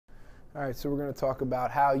All right, so we're going to talk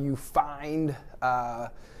about how you find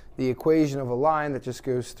the equation of a line that just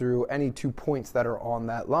goes through any 2 points that are on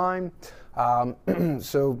that line.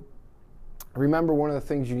 So remember, one of the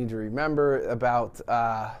things you need to remember about,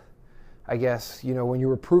 I guess, when you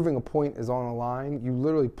were proving a point is on a line, you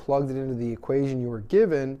literally plugged it into the equation you were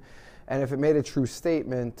given, and if it made a true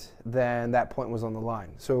statement, then that point was on the line.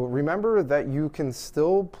 So remember that you can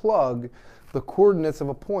still plug the coordinates of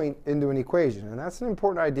a point into an equation. And that's an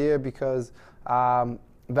important idea because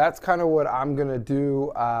that's kind of what I'm going to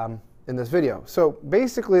do in this video. So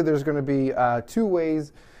basically, there's going to be 2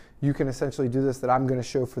 ways you can essentially do this that I'm going to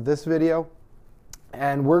show for this video.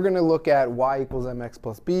 And we're going to look at y equals mx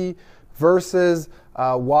plus b versus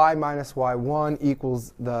y minus y1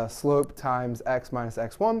 equals the slope times x minus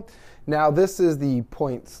x1. Now, this is the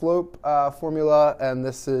point slope formula, and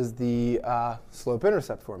this is the slope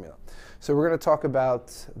intercept formula. So we're going to talk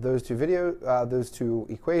about those two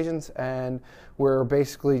equations, and we're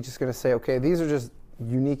basically just going to say, okay, these are just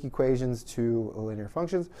unique equations to linear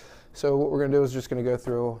functions. So what we're going to do is just going to go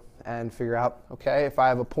through and figure out, okay, if I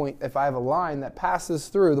have a line that passes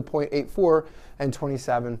through the point 8, 4, and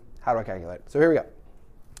 27, how do I calculate it? So here we go.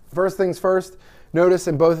 First things first, notice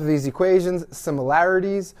in both of these equations,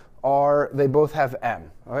 similarities are they both have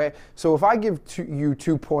m. Okay, so if I give you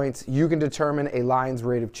 2 points, you can determine a line's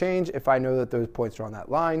rate of change if I know that those points are on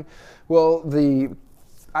that line. Well,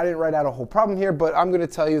 I didn't write out a whole problem here, but I'm going to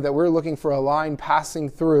tell you that we're looking for a line passing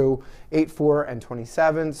through 8, 4, and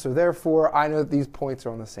 27. So therefore, I know that these points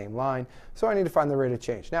are on the same line. So I need to find the rate of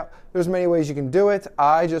change. Now, there's many ways you can do it.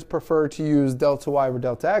 I just prefer to use delta y over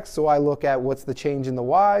delta x. So I look at what's the change in the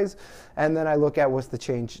y's, and then I look at what's the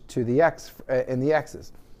change to the x in the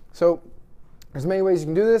x's. So there's many ways you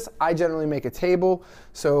can do this. I generally make a table.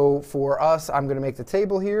 So for us, I'm going to make the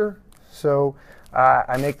table here. So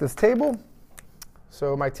I make this table.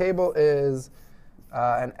 So my table is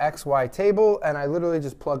an xy table, and I literally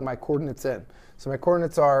just plug my coordinates in. So my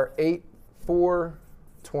coordinates are 8, 4,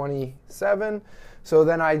 27. So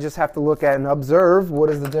then I just have to look at and observe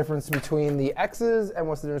what is the difference between the x's and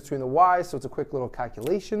what's the difference between the y's. So it's a quick little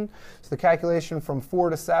calculation. So the calculation from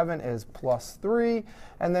 4 to 7 is plus 3,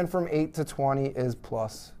 and then from 8 to 20 is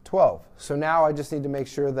plus 12. So now I just need to make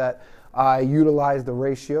sure that I utilize the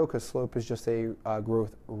ratio, because slope is just a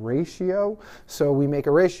growth ratio. So we make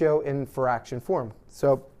a ratio in fraction form.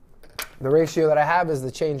 So the ratio that I have is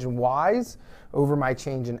the change in y's over my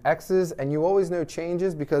change in x's. And you always know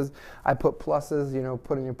changes because I put pluses.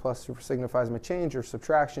 Putting a plus signifies my change, or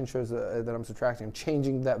subtraction shows that I'm subtracting. I'm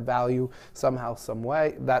changing that value somehow, some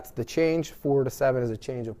way. That's the change. 4 to 7 is a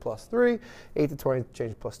change of plus 3. 8 to 20 is a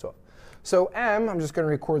change of plus 12. So m, I'm just going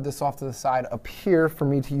to record this off to the side up here for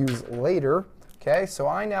me to use later. Okay, so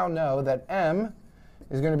I now know that m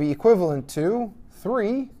is going to be equivalent to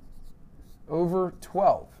 3 over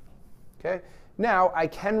 12. Okay, now I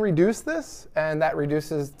can reduce this, and that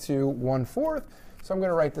reduces to 1/4. So I'm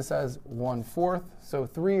going to write this as 1/4. So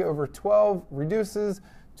 3 over 12 reduces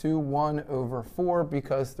to 1 over 4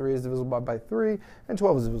 because 3 is divisible by 3 and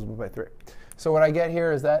 12 is divisible by 3. So what I get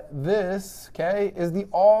here is that this, okay, is the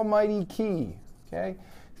almighty key. Okay?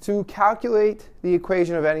 To calculate the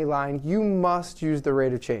equation of any line, you must use the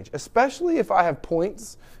rate of change, especially if I have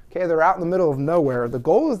points. Okay, they're out in the middle of nowhere. The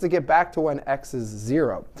goal is to get back to when x is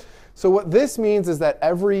 0. So what this means is that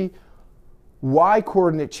every y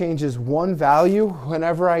coordinate changes 1 value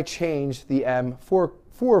whenever I change the m for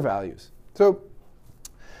 4 values. So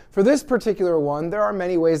for this particular one, there are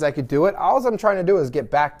many ways I could do it. All I'm trying to do is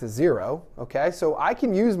get back to 0. Okay, so I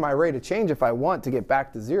can use my rate of change if I want to get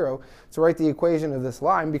back to 0 to write the equation of this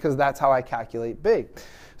line, because that's how I calculate b.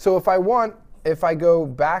 So if I go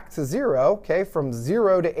back to 0, okay, from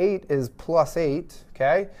 0 to 8 is plus 8.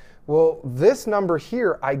 Okay, well, this number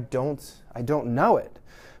here, I don't know it.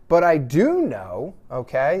 But I do know,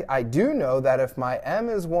 okay, that if my m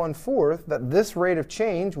is 1/4, that this rate of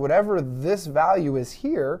change, whatever this value is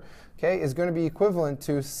here, okay, is going to be equivalent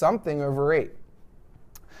to something over 8.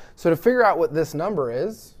 So to figure out what this number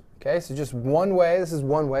is, okay, so just one way, this is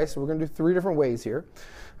one way, so we're going to do 3 different ways here.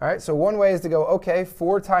 All right, so one way is to go, okay,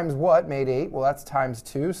 4 times what made 8? Well, that's times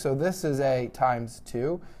 2, so this is a times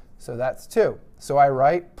 2, so that's 2. So I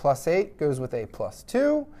write plus 8 goes with a plus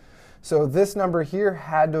 2. So this number here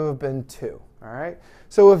had to have been 2. All right.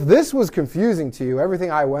 So if this was confusing to you, everything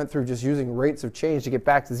I went through just using rates of change to get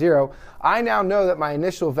back to 0, I now know that my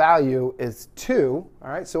initial value is 2. All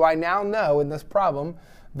right. So I now know in this problem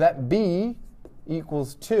that b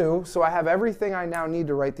equals 2. So I have everything I now need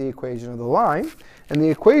to write the equation of the line. And the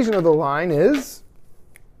equation of the line is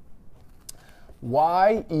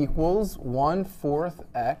y equals 1/4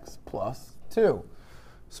 x plus 2.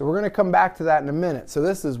 So we're going to come back to that in a minute. So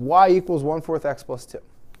this is y equals 1/4 x plus 2.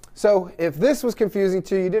 So if this was confusing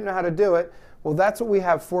to you, you didn't know how to do it, well, that's what we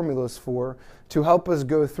have formulas for to help us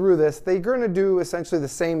go through this. They're going to do essentially the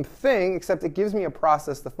same thing, except it gives me a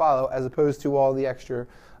process to follow as opposed to all the extra,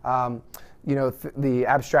 the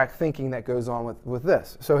abstract thinking that goes on with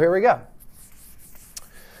this. So here we go.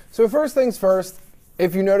 So first things first,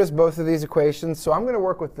 if you notice both of these equations, so I'm going to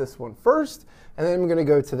work with this one first, and then I'm going to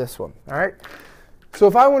go to this one. All right. So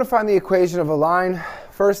if I want to find the equation of a line,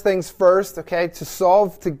 first things first, okay,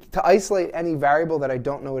 to isolate any variable that I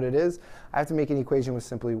don't know what it is, I have to make an equation with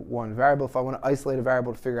simply one variable if I want to isolate a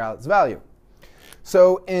variable to figure out its value.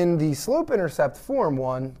 So in the slope-intercept form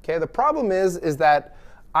one, okay, the problem is that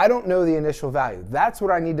I don't know the initial value. That's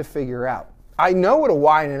what I need to figure out. I know what a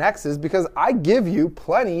y and an x is because I give you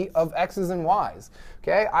plenty of x's and y's.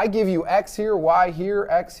 Okay, I give you x here, y here,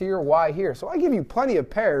 x here, y here. So I give you plenty of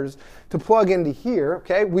pairs to plug into here.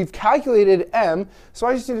 Okay, we've calculated m, so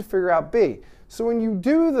I just need to figure out b. So when you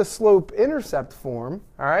do the slope-intercept form,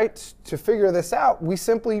 all right, to figure this out, we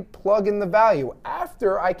simply plug in the value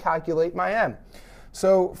after I calculate my m.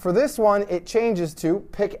 So for this one, it changes to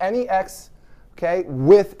pick any x, okay,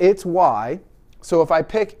 with its y. So if I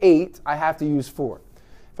pick 8, I have to use 4.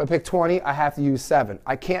 If I pick 20, I have to use 7.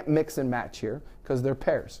 I can't mix and match here because they're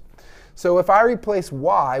pairs. So if I replace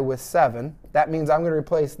y with 7, that means I'm going to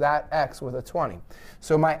replace that x with a 20.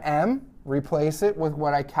 So my m, replace it with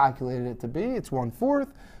what I calculated it to be. It's 1/4,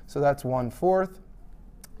 so that's 1/4.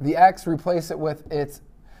 The x, replace it with its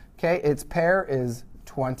pair is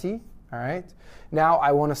 20. All right. Now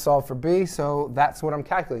I want to solve for b, so that's what I'm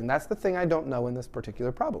calculating. That's the thing I don't know in this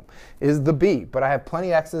particular problem, is the b. But I have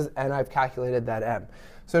plenty x's, and I've calculated that m.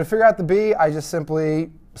 So to figure out the b, I just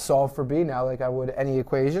simply solve for b now like I would any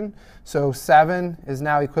equation. So 7 is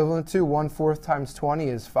now equivalent to 1/4 times 20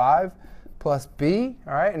 is 5 plus b.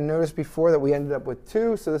 All right. And notice before that we ended up with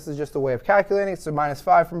 2, so this is just a way of calculating it. So minus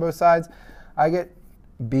 5 from both sides. I get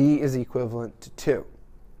b is equivalent to 2.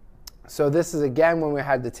 So this is, again, when we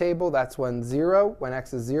had the table, that's when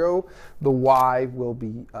x is 0, the y will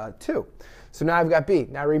be 2. So now I've got b.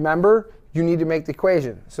 Now remember, you need to make the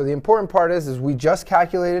equation. So the important part is we just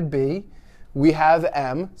calculated b. We have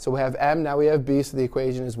m. So we have m, now we have b, so the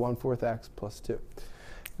equation is 1/4 x plus 2.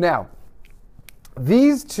 Now,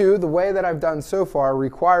 these two, the way that I've done so far,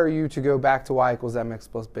 require you to go back to y equals mx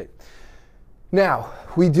plus b. Now,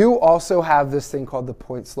 we do also have this thing called the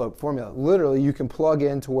point slope formula. Literally, you can plug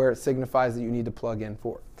in to where it signifies that you need to plug in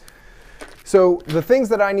for. So the things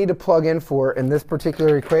that I need to plug in for in this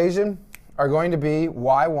particular equation are going to be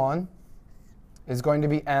y1 is going to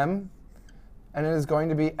be m, and it is going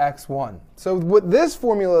to be x1. So what this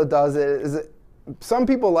formula does is some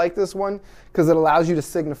people like this one because it allows you to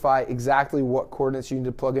signify exactly what coordinates you need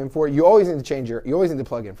to plug in for. You always need to you always need to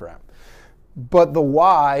plug in for m. But the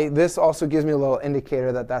y, this also gives me a little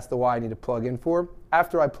indicator that that's the y I need to plug in for.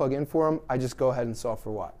 After I plug in for them, I just go ahead and solve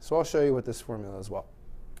for y. So I'll show you what this formula is as well.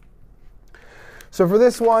 So for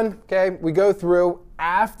this one, okay, we go through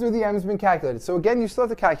after the m's been calculated. So again, you still have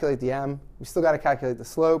to calculate the m. We still got to calculate the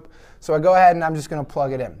slope. So I go ahead and I'm just going to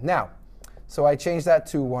plug it in. Now, so I change that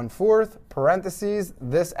to 1/4, parentheses.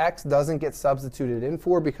 This x doesn't get substituted in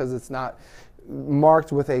for because it's not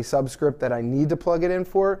marked with a subscript that I need to plug it in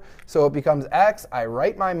for. So it becomes x, I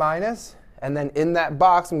write my minus, and then in that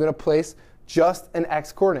box I'm going to place just an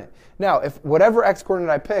x coordinate. Now, if whatever x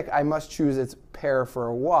coordinate I pick, I must choose its pair for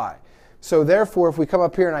a y. So therefore, if we come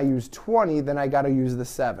up here and I use 20, then I got to use the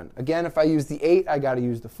 7. Again, if I use the 8, I got to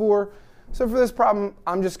use the 4. So for this problem,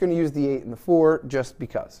 I'm just going to use the 8 and the 4 just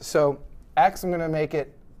because. So x, I'm going to make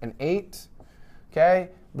it an 8.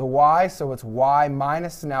 Okay. The y, so it's y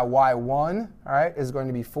minus, now y1, all right, is going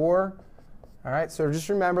to be 4. All right, so just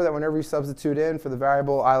remember that whenever you substitute in for the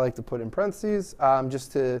variable, I like to put in parentheses.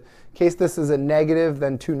 Just to, in case this is a negative,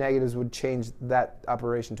 then 2 negatives would change that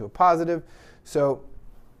operation to a positive. So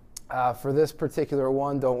for this particular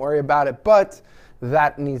one, don't worry about it, but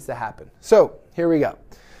that needs to happen. So here we go.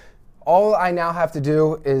 All I now have to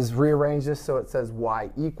do is rearrange this so it says y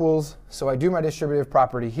equals. So I do my distributive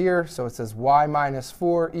property here. So it says y minus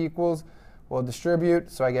 4 equals. We'll distribute.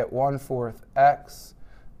 So I get 1/4 x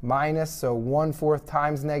minus. So 1/4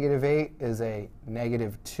 times -8 is a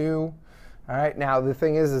 -2. All right. Now the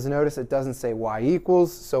thing is notice it doesn't say y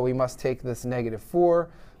equals. So we must take this -4,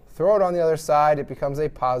 throw it on the other side. It becomes a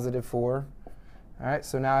 +4. All right.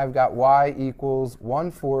 So now I've got y equals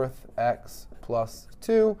 1/4 x plus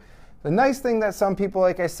 2. The nice thing that some people,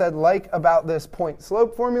 like I said, like about this point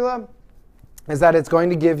slope formula is that it's going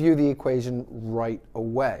to give you the equation right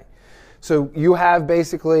away. So you have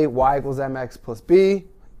basically y equals mx plus b.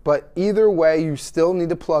 But either way, you still need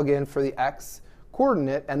to plug in for the x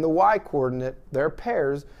coordinate and the y coordinate. They're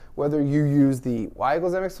pairs, whether you use the y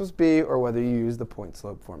equals mx plus b or whether you use the point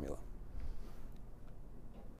slope formula.